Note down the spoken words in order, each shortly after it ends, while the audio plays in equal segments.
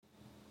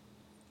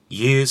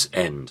Year's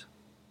End.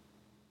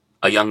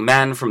 A young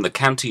man from the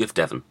county of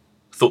Devon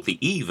thought the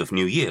eve of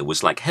New Year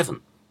was like heaven.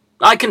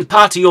 I can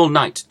party all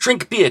night,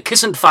 drink beer,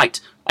 kiss and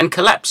fight, and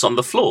collapse on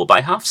the floor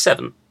by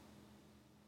 7:30.